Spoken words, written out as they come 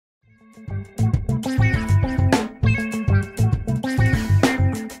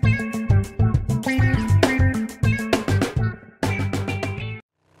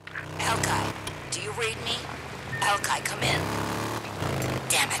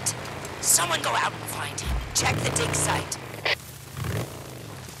Someone go out and find him. Check the dig site.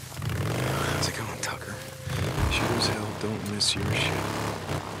 How's it going, Tucker? Sure as hell don't miss your shit.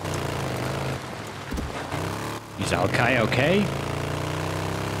 Is Alkai okay?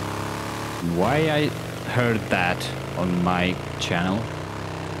 Why I heard that on my channel?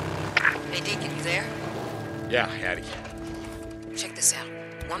 Hey, Deacon, you there? Yeah, Hattie. Check this out.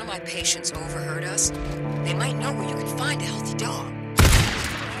 One of my patients overheard us. They might know where you can find a healthy dog.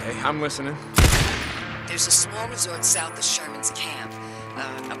 Okay, I'm listening. There's a small resort south of Sherman's camp.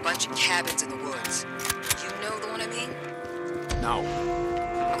 A bunch of cabins in the woods. You know the one I mean? No.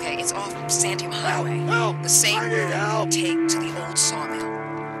 Okay, it's off Santiam Highway. Help! The same I need road help! you take to the old sawmill.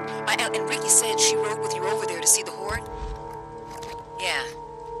 And Ricky said she rode with you over there to see the horde? Yeah.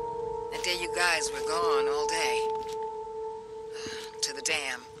 That day you guys were gone all day. To the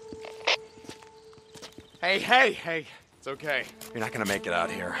dam. Hey. It's okay. You're not gonna make it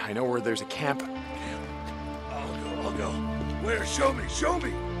out here. I know where there's a camp. I'll go. Where? Show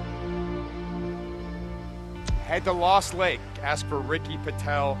me! Head to Lost Lake. Ask for Ricky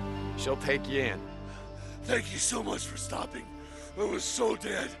Patel. She'll take you in. Thank you so much for stopping. I was so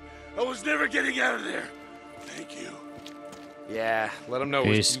dead. I was never getting out of there. Thank you. Yeah, let him know. it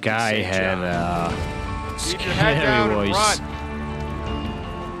was This Deacon guy St. had Keep your head down scary and voice. run.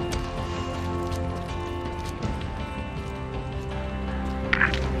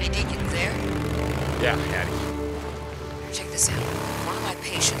 Hey, Deacon, you there? Yeah, Hattie. Check this out. One of my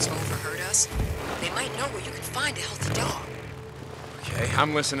patients overheard us. They might know where you can find a healthy dog. Okay,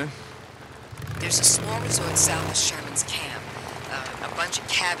 I'm listening. There's a small resort south of Sherman's camp. A bunch of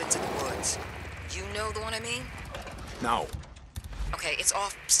cabins in the woods. You know the one I mean? No. Okay, it's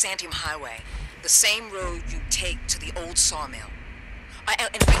off Santiam Highway. The same road you take to the old sawmill.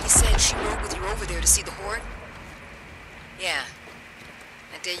 And Ricky said she rode with you over there to see the horde? Yeah.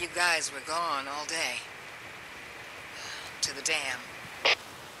 That day you guys were gone all day. To the dam.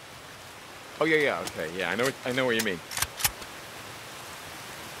 Oh yeah. Okay, yeah. I know what you mean.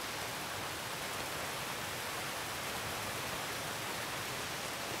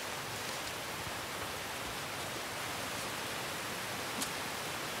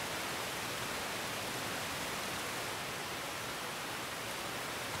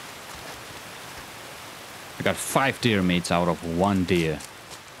 I got 5 deer meats out of 1 deer.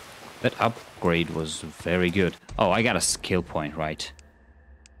 That upgrade was very good. Oh, I got a skill point, right?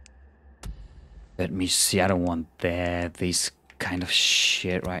 Let me see, I don't want this kind of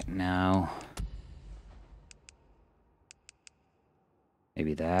shit right now.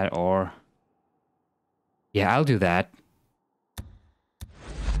 Maybe that, or... Yeah, I'll do that.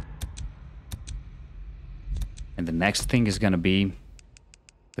 And the next thing is gonna be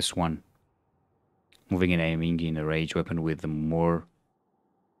this one. Moving and aiming in a rage weapon with the more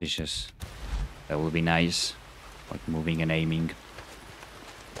vicious. That will be nice. Like moving and aiming.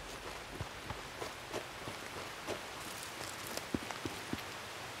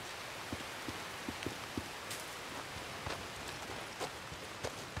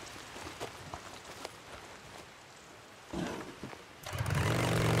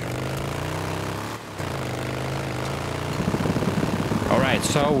 Alright,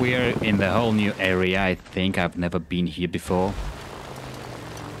 so we're in the whole new area. I think I've never been here before.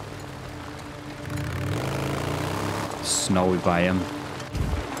 Snowy biome.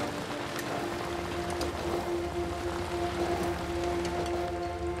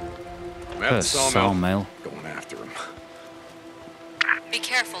 I'm at the Sawmill. Going after him. Be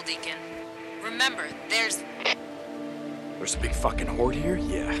careful, Deacon. Remember, there's There's a big fucking horde here?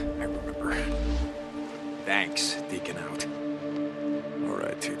 Yeah, I remember. Thanks, Deacon out. All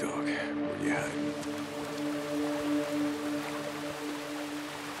right, T-Dog. Where you hiding?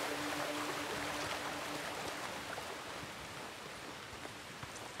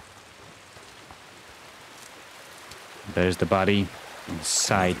 There's the body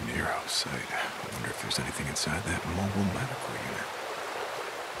inside. Near outside. I wonder if there's anything inside that mobile medical unit.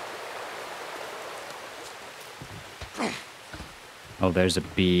 Oh, there's a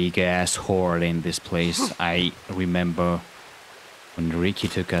big ass horde in this place. I remember when Ricky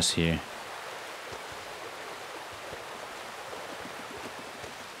took us here.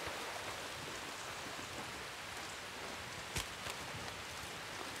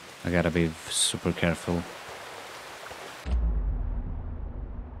 I gotta be super careful.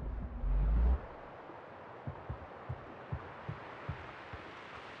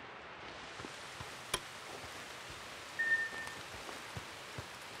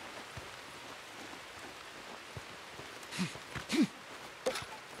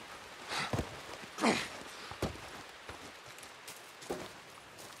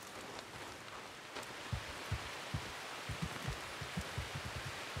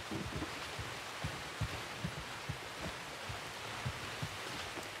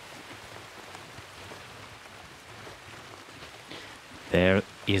 There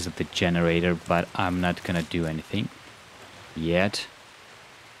is the generator, but I'm not gonna do anything yet.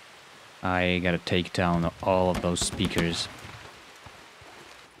 I gotta take down all of those speakers.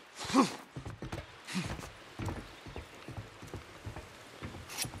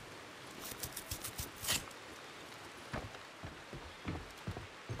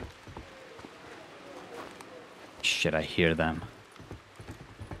 Shit, I hear them.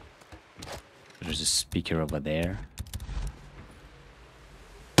 There's a speaker over there.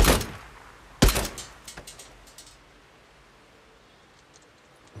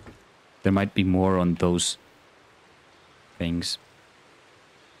 There might be more on those things.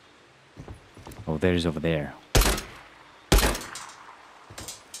 Oh, there's over there.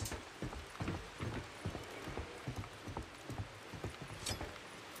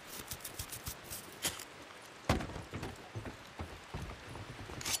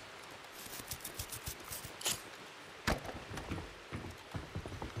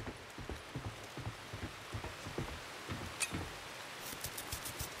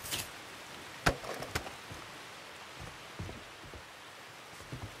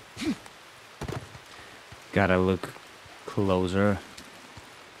 Gotta look closer.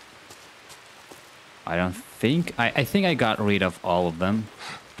 I don't think... I think I got rid of all of them.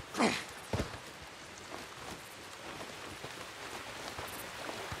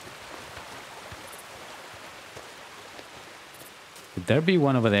 Could there be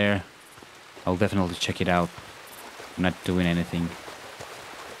one over there? I'll definitely check it out. I'm not doing anything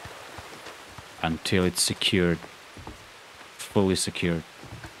until it's secured. Fully secured.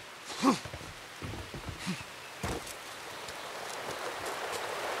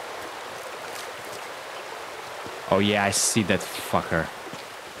 Oh yeah, I see that fucker.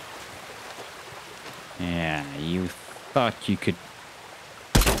 Yeah, you thought you could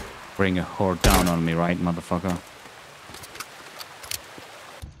bring a horde down on me, right, motherfucker?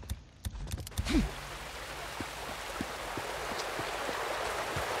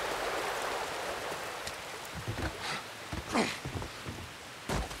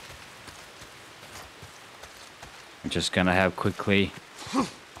 I'm just gonna have quick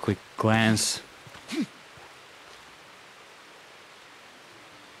glance.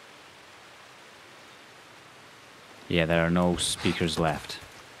 Yeah, there are no speakers left.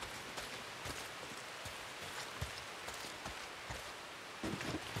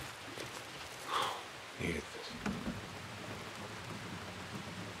 Needed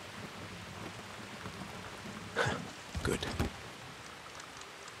this. Good.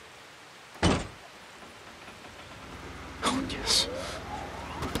 Oh, yes.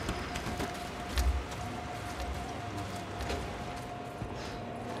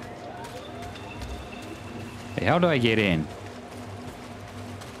 Hey, how do I get in?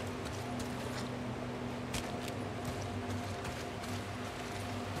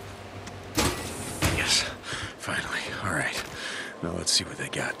 Yes. Finally. All right. Now let's see what they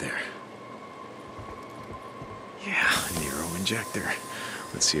got there. Yeah, a Nero injector.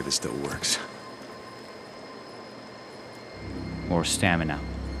 Let's see if it still works. More stamina.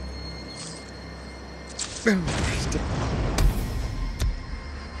 Steroids.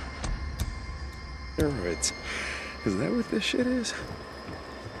 Is that what this shit is?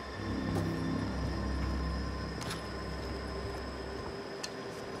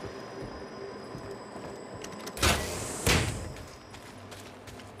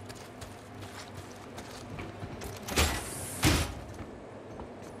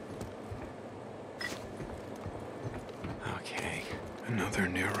 Okay, another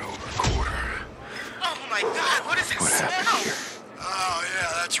Nero recorder. Oh my God, what is it What smell? happened here? Oh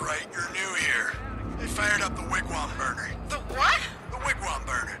yeah, that's right. You're new here. They fired up the wigwam burner. The what? The wigwam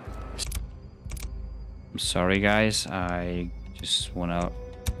burner. I'm sorry, guys. I just wanna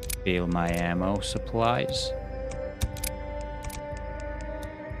fill my ammo supplies.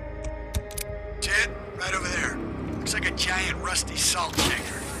 See it? Right over there. Looks like a giant rusty salt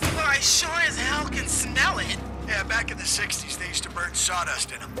shaker. Well, I sure as hell can smell it. Yeah, back in the 60s, they used to burn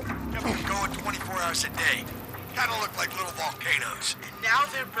sawdust in them. Kept them going 24 hours a day. Kind of look like little volcanoes. And now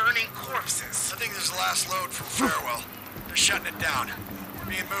they're burning corpses. I think this is the last load from Farewell. They're shutting it down.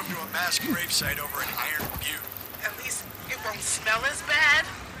 We're being moved to a mass gravesite over in Iron Butte. At least it won't smell as bad.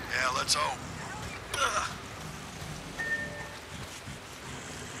 Yeah, let's hope. Ugh.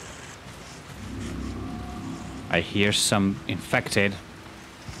 I hear some infected.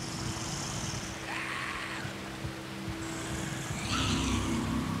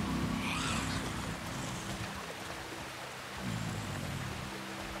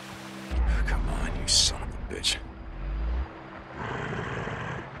 Come on, you son of a bitch.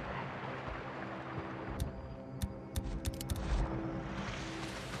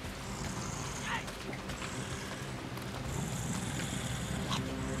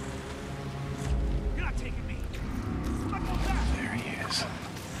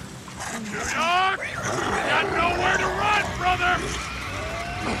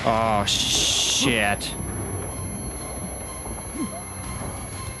 Oh, shit.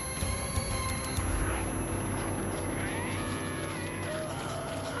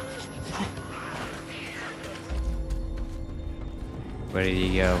 Where did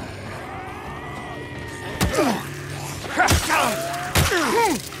he go?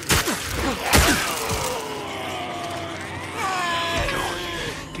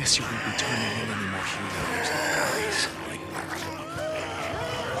 Guess you won't be turning in any more heroes and guys.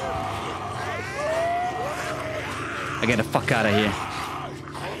 I get the fuck out of here.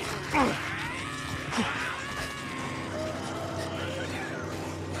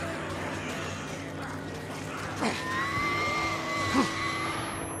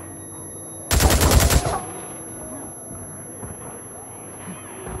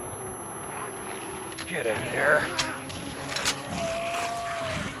 Get in here.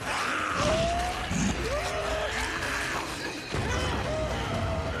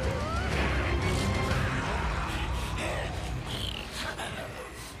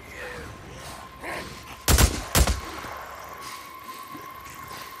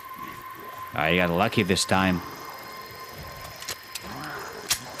 I got lucky this time.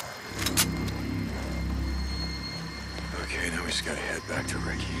 Okay, now we just gotta head back to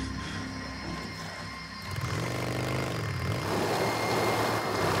Ricky.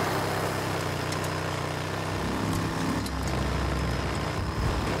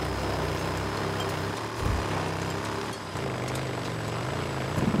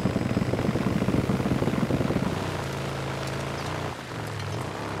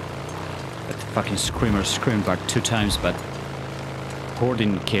 Fucking screamer screamed like 2 times, but Horde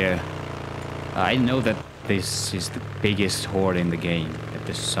didn't care. I know that this is the biggest horde in the game at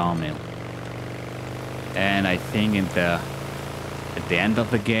the sawmill, and I think at the end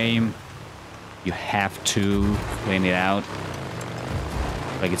of the game you have to clean it out.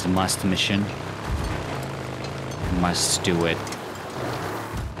 Like it's a must mission. You must do it.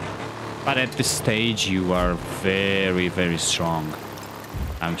 But at this stage you are very, very strong,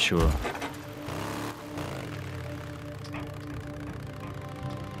 I'm sure.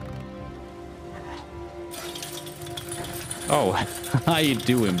 Oh, how you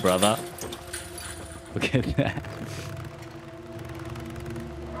doing, brother? Look at that.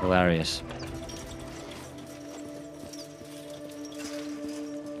 Hilarious.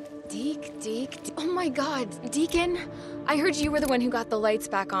 Deke. Oh my God, Deacon. I heard you were the one who got the lights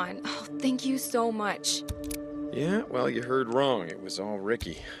back on. Oh, thank you so much. Yeah, well, you heard wrong. It was all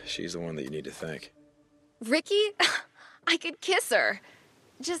Ricky. She's the one that you need to thank. Ricky? I could kiss her.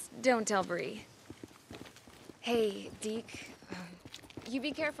 Just don't tell Bree. Hey, Deke. You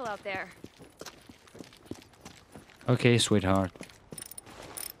be careful out there. Okay, sweetheart.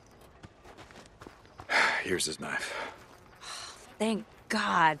 Here's his knife. Thank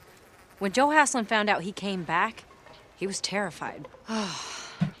God. When Joe Haslin found out he came back, he was terrified.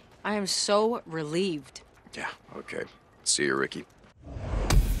 I am so relieved. Yeah, okay. See you, Ricky.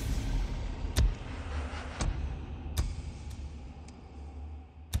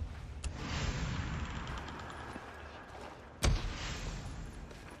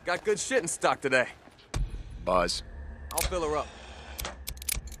 Got good shit in stock today. Buzz. I'll fill her up.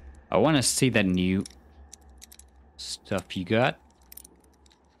 I want to see that new stuff you got.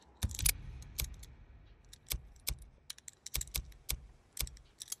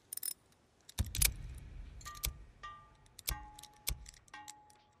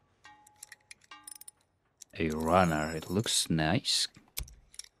 A runner, it looks nice.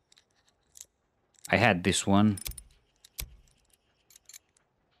 I had this one.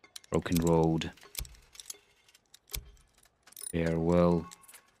 Broken Road. Farewell,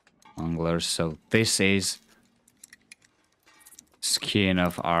 Anglers. So this is skin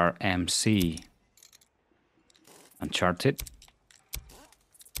of our MC. Uncharted.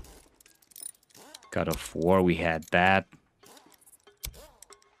 God of War, we had that.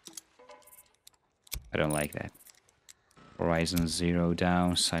 I don't like that. Horizon Zero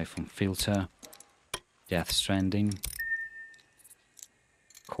Dawn, Siphon Filter, Death Stranding,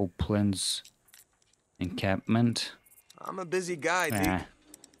 Copeland's Encampment. I'm a busy guy, Deke.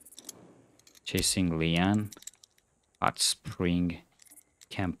 Chasing Leon, Hot Spring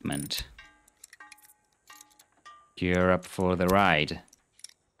Encampment. Gear up for the ride.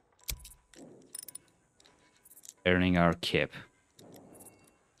 Earning our kip.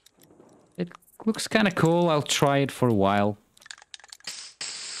 It looks kind of cool. I'll try it for a while.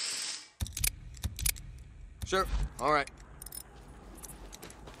 Sure, all right.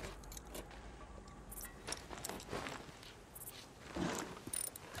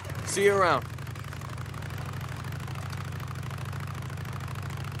 See you around.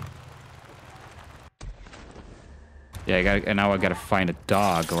 Yeah, now I gotta find a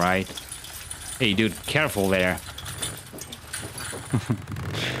dog, right? Hey, dude, careful there.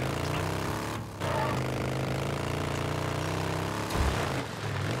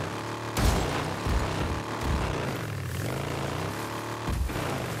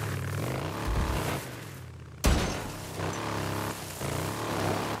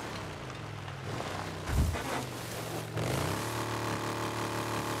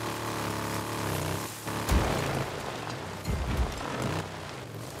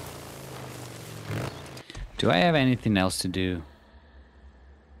 Do I have anything else to do?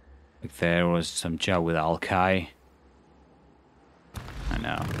 Like there was some job with Alkai. I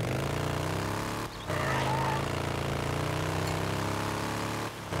know.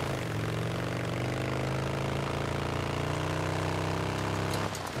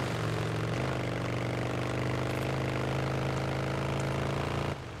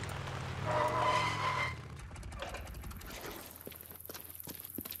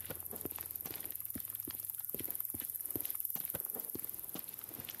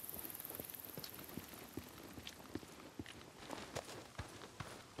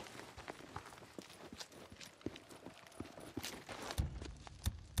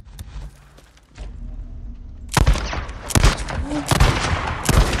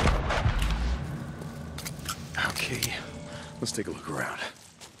 Okay, let's take a look around.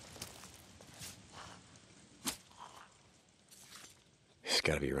 He's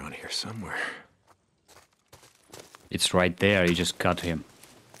gotta be around here somewhere. It's right there, you just got him.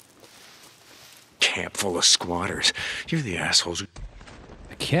 Camp full of squatters. You're the assholes who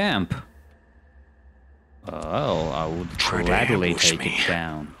A camp? Oh, I would tried to gladly ambush take me. it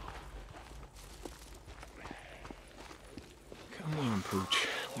down. Come on, Pooch.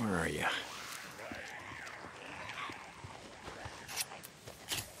 Where are you?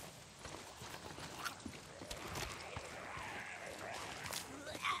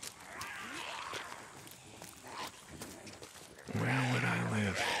 Where would I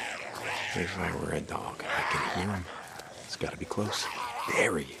live? If I were a dog, I can hear him. It's gotta be close.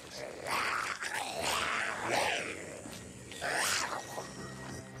 There he is.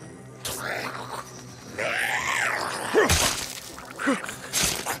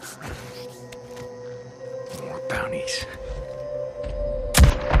 More bounties.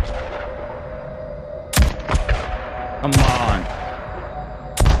 Come on.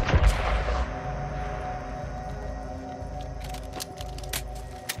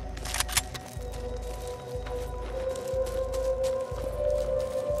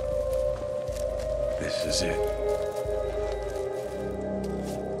 This is it.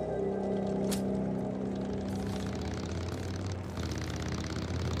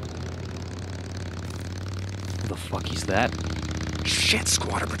 Who the fuck is that? Shit,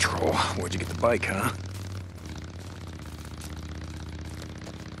 Squatter Patrol. Where'd you get the bike, huh?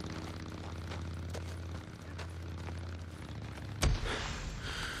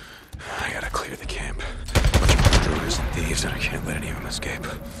 I gotta clear the camp. Bunch of intruders and thieves, and I can't let any of them escape.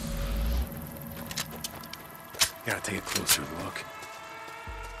 Gotta take a closer look.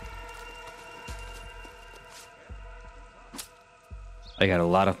 I got a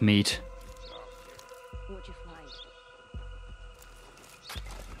lot of meat. What'd you find?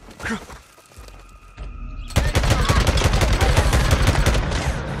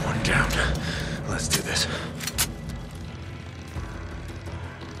 One down. Let's do this.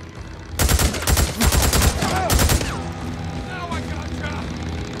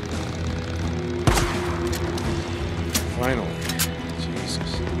 Finally.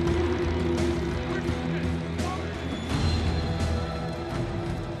 Jesus.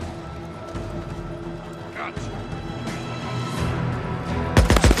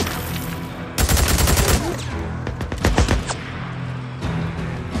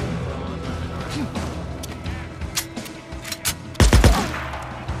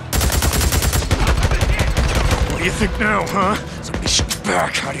 What do you think now, huh? Somebody shoot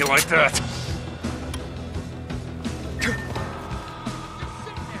back. How do you like that?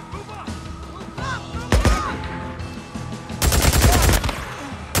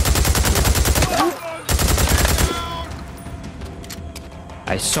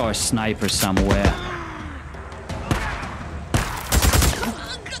 I saw a sniper somewhere.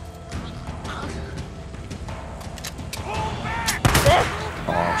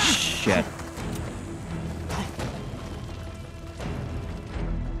 Oh shit.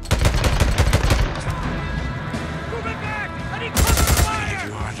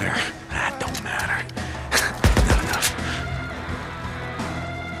 You are there. That don't matter. Not enough.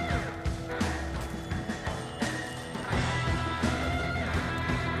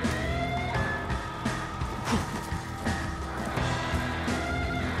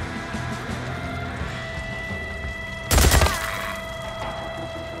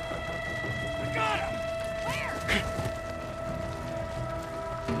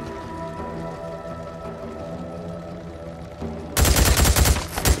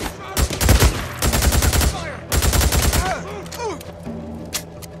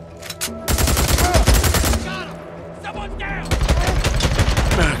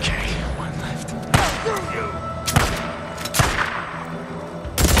 Okay, one left.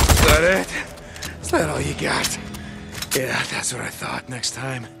 Is that it? Is that all you got? Yeah, that's what I thought. Next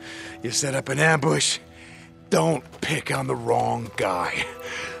time you set up an ambush, don't pick on the wrong guy.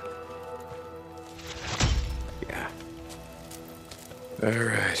 Yeah. All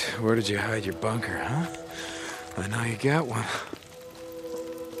right, where did you hide your bunker, huh? I know you got one.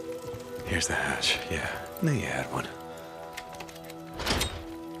 Here's the hatch. Yeah, I knew you had one.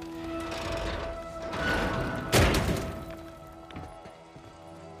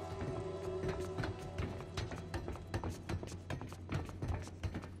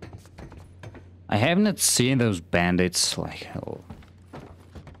 I haven't seen those bandits like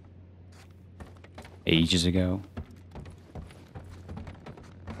ages ago.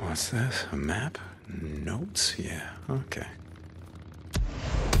 What's this? A map? Notes? Yeah, okay.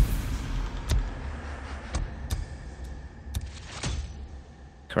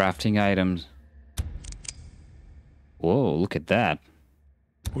 Crafting items. Whoa, look at that.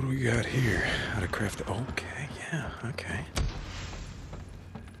 What do we got here? How to craft... Okay, yeah, okay.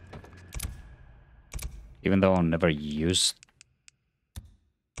 Even though I'll never use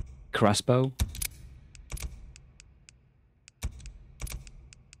crossbow.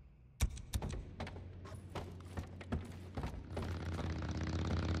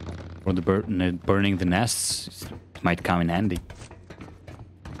 Or the burning the nests, it might come in handy.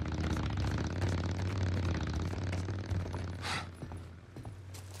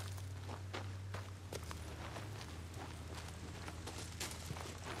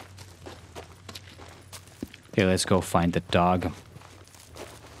 Okay, let's go find the dog.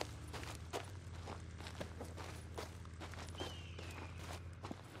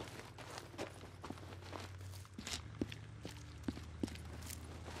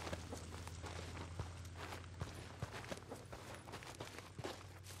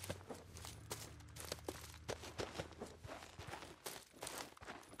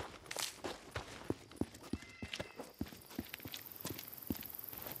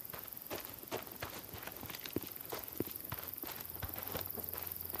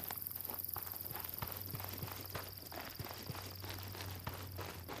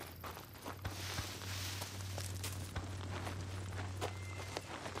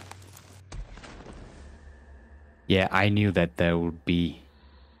 Yeah, I knew that there would be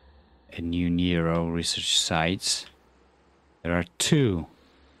a new Nero research sites. There are 2.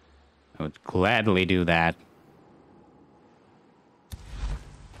 I would gladly do that.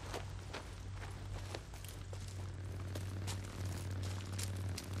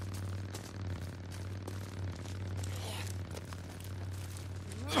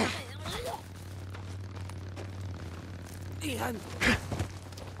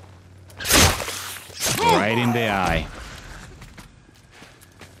 Right in the eye.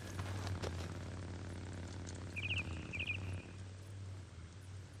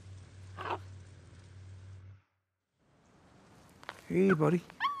 Hey, buddy.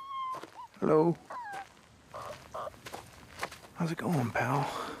 Hello. How's it going, pal?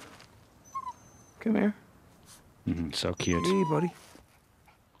 Come here. So cute. Hey, buddy.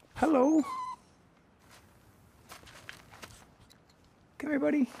 Hello. Come here,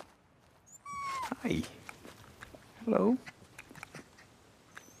 buddy. Hi. Hello.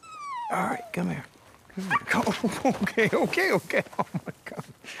 All right, come here. Come here. Oh, okay. Oh my God.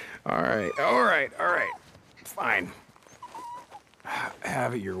 All right. Fine.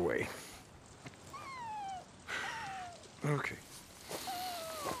 Have it your way. Okay.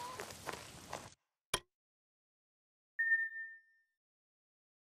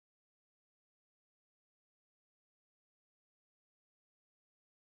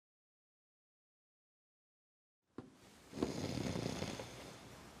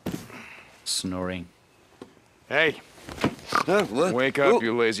 Snoring. Hey, Huh? What? wake up,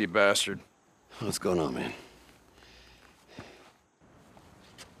 you lazy bastard. What's going on, man?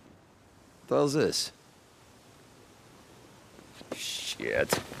 What the hell's this?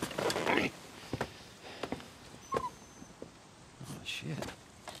 Shit. Oh, shit.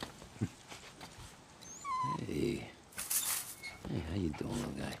 Hey. Hey, how you doing,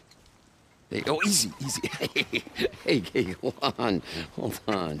 little guy? Hey, oh, easy. Hey, hold on.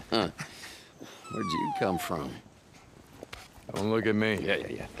 Huh? Where'd you come from? Don't look at me.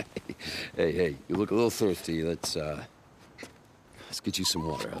 Yeah. Hey, you look a little thirsty. Let's get you some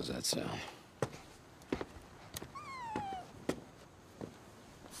water. How's that sound?